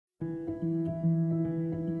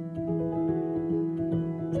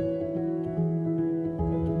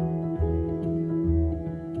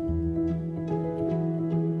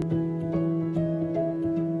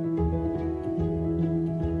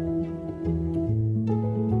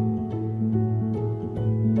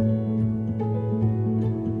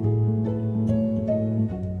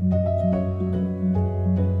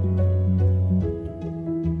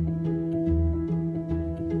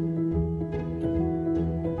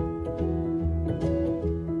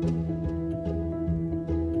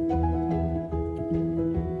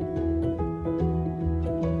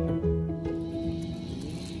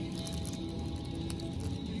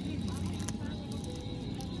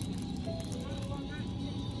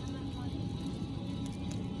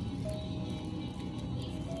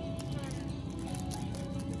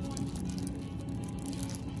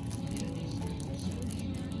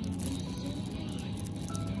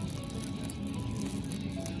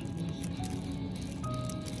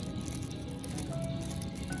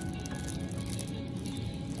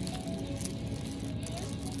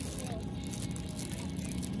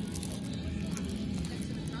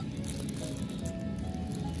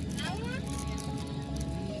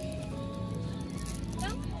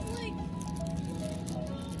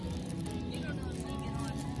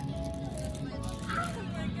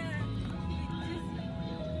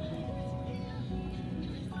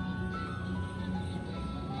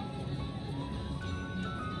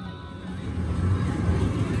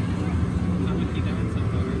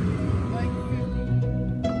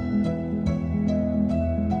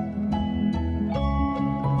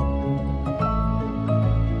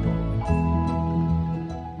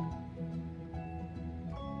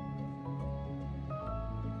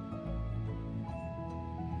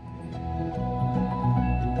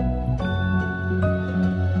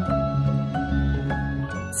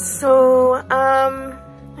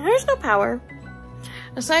there's no power.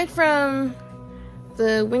 Aside from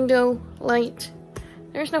the window light,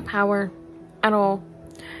 there's no power at all.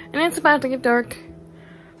 And it's about to get dark.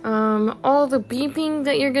 All the beeping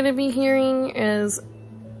that you're gonna be hearing is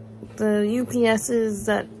the UPSs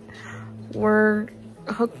that were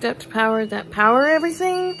hooked up to power, that power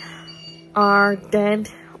everything, are dead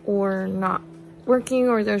or not working,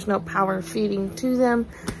 or there's no power feeding to them.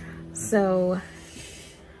 So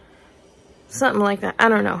something like that. I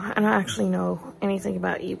don't know. I don't actually know anything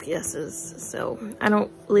about UPSs, so I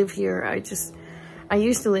don't live here. I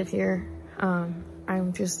used to live here.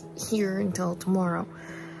 I'm just here until tomorrow.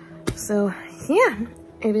 So yeah,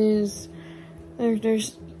 it is.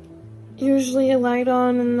 There's usually a light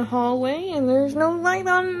on in the hallway, and there's no light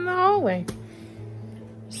on in the hallway.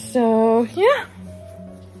 So yeah,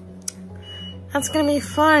 that's gonna be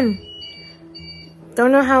fun.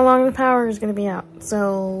 Don't know how long the power is gonna be out,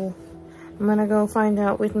 so I'm gonna go find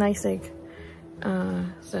out with NYSEG.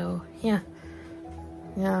 So yeah,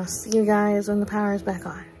 see you guys when the power is back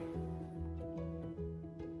on.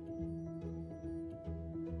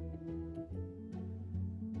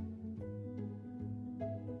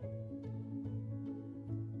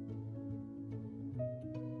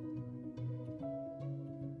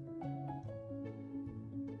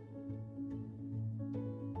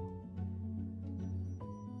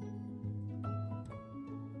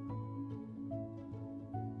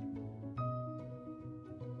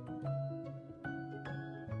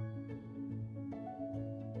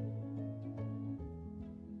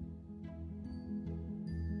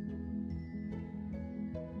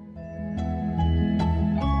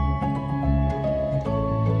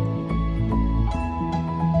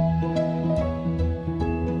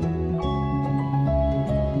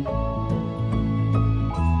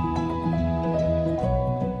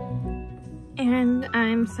 And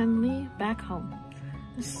I'm suddenly back home.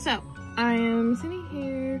 So I am sitting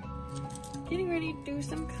here getting ready to do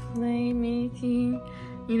some clay making.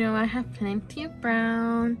 You know, I have plenty of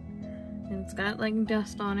brown and it's got like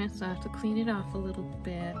dust on it, so I have to clean it off a little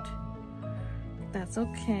bit. That's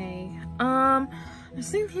okay. I'm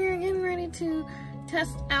sitting here getting ready to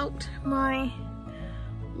test out my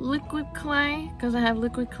liquid clay, because I have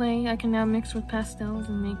liquid clay I can now mix with pastels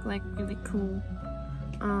and make like really cool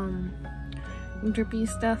drippy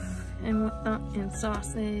stuff and whatnot, and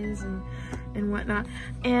sauces and whatnot.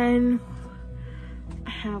 And I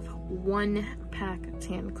have one pack of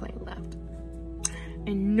tan clay left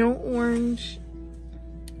and no orange.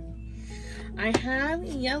 I have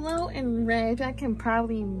yellow and red. I can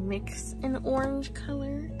probably mix an orange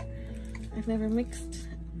color. I've never mixed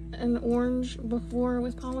an orange before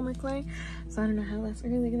with polymer clay, so I don't know how that's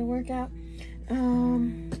really gonna work out.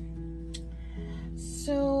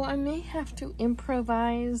 So I may have to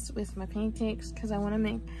improvise with my pancakes, because I want to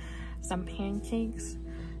make some pancakes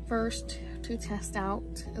first to test out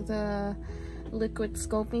the liquid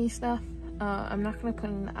sculpting stuff. I'm not going to put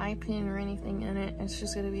an eye pin or anything in it. It's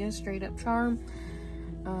just going to be a straight up charm.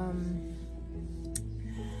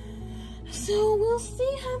 So we'll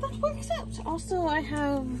see how that works out. Also, I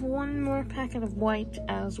have one more packet of white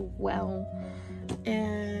as well.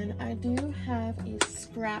 And I do have a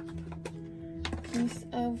scrap piece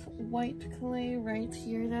of white clay right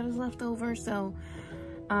here that is left over. So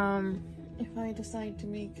if I decide to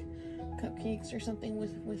make cupcakes or something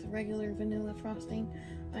with regular vanilla frosting,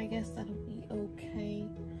 I guess that'll be okay.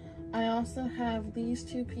 I also have these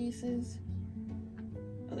two pieces.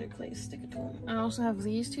 Other clay, stick it to them. I also have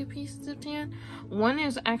these two pieces of tan. One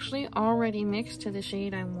is actually already mixed to the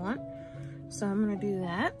shade I want, so I'm gonna do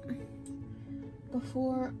that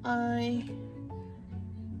before I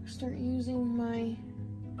start using my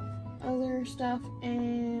other stuff.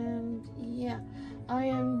 And yeah, I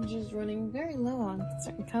am just running very low on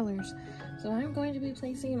certain colors, so I'm going to be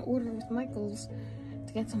placing an order with Michaels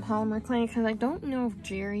to get some polymer clay, because I don't know if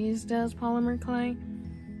Jerry's does polymer clay.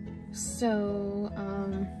 So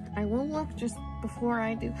I will look just before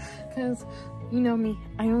I do, because you know me,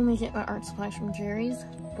 I only get my art supplies from Jerry's.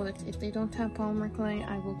 But if they don't have polymer clay,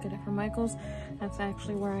 I will get it from Michaels. That's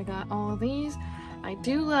actually where I got all of these. I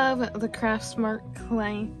do love the Craft Smart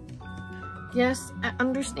clay. Yes, I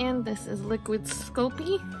understand this is liquid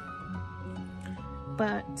Sculpey,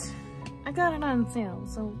 but I got it on sale,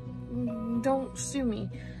 so don't sue me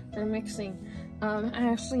for mixing. I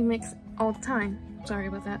actually mix all the time. Sorry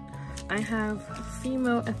about that. I have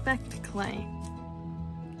Fimo Effect clay,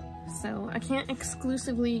 so I can't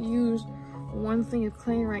exclusively use one thing of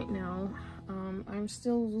clay right now. I'm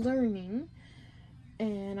still learning.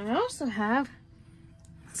 And I also have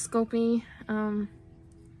Sculpey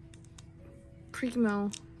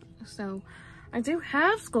Primo, so I do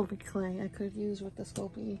have Sculpey clay I could use with the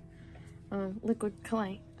Sculpey liquid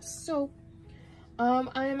clay. So,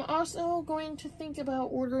 I'm also going to think about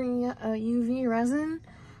ordering a UV resin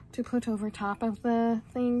to put over top of the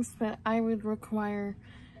things, but I would require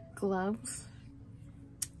gloves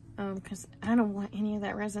because I don't want any of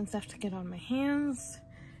that resin stuff to get on my hands.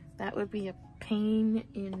 That would be a pain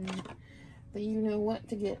in the you-know-what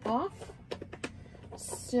to get off.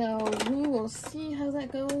 So we will see how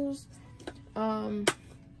that goes. I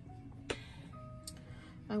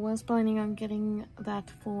was planning on getting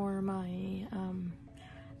that for my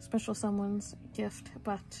special someone's gift,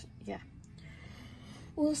 but yeah.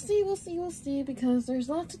 We'll see, because there's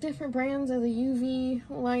lots of different brands of the UV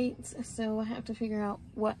lights, so I have to figure out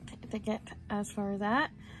what to get as far as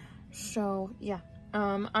that. So yeah,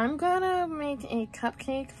 I'm gonna make a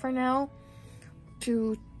cupcake for now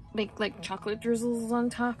to make like chocolate drizzles on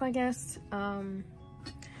top, I guess.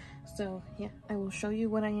 So yeah, I will show you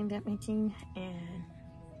what I end up making, and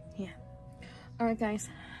yeah. Alright guys,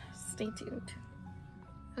 stay tuned.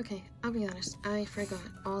 Okay, I'll be honest, I forgot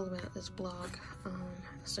all about this blog.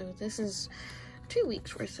 So this is 2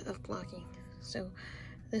 weeks worth of blogging. So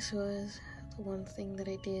this was the one thing that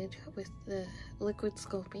I did with the liquid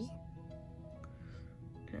Sculpey.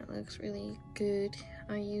 And it looks really good.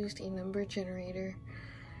 I used a number generator,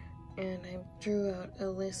 and I drew out a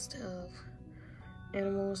list of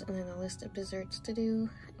animals and then a list of desserts to do,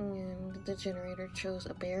 and the generator chose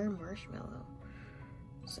a bear marshmallow.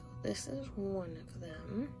 So this is one of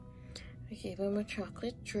them. I gave him a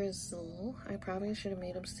chocolate drizzle. I probably should have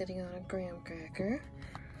made him sitting on a graham cracker.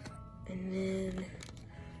 And then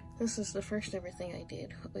this is the first ever thing I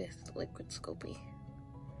did with liquid Sculpey.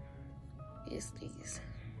 Is these.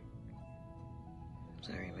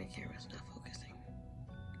 Sorry, my camera's not focusing.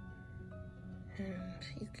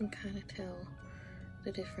 And you can kind of tell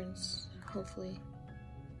the difference, hopefully,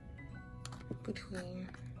 between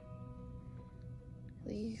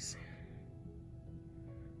these.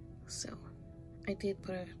 So I did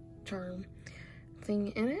put a charm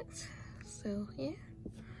thing in it, so yeah,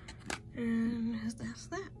 and that's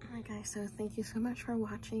that. Alright guys, so thank you so much for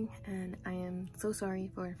watching, and I am so sorry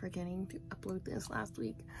for forgetting to upload this last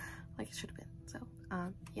week like it should have been. So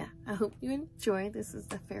yeah, I hope you enjoy. This is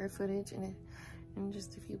the fair footage and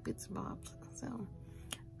just a few bits and bobs. So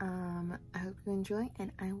I hope you enjoy,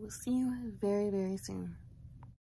 and I will see you very, very soon.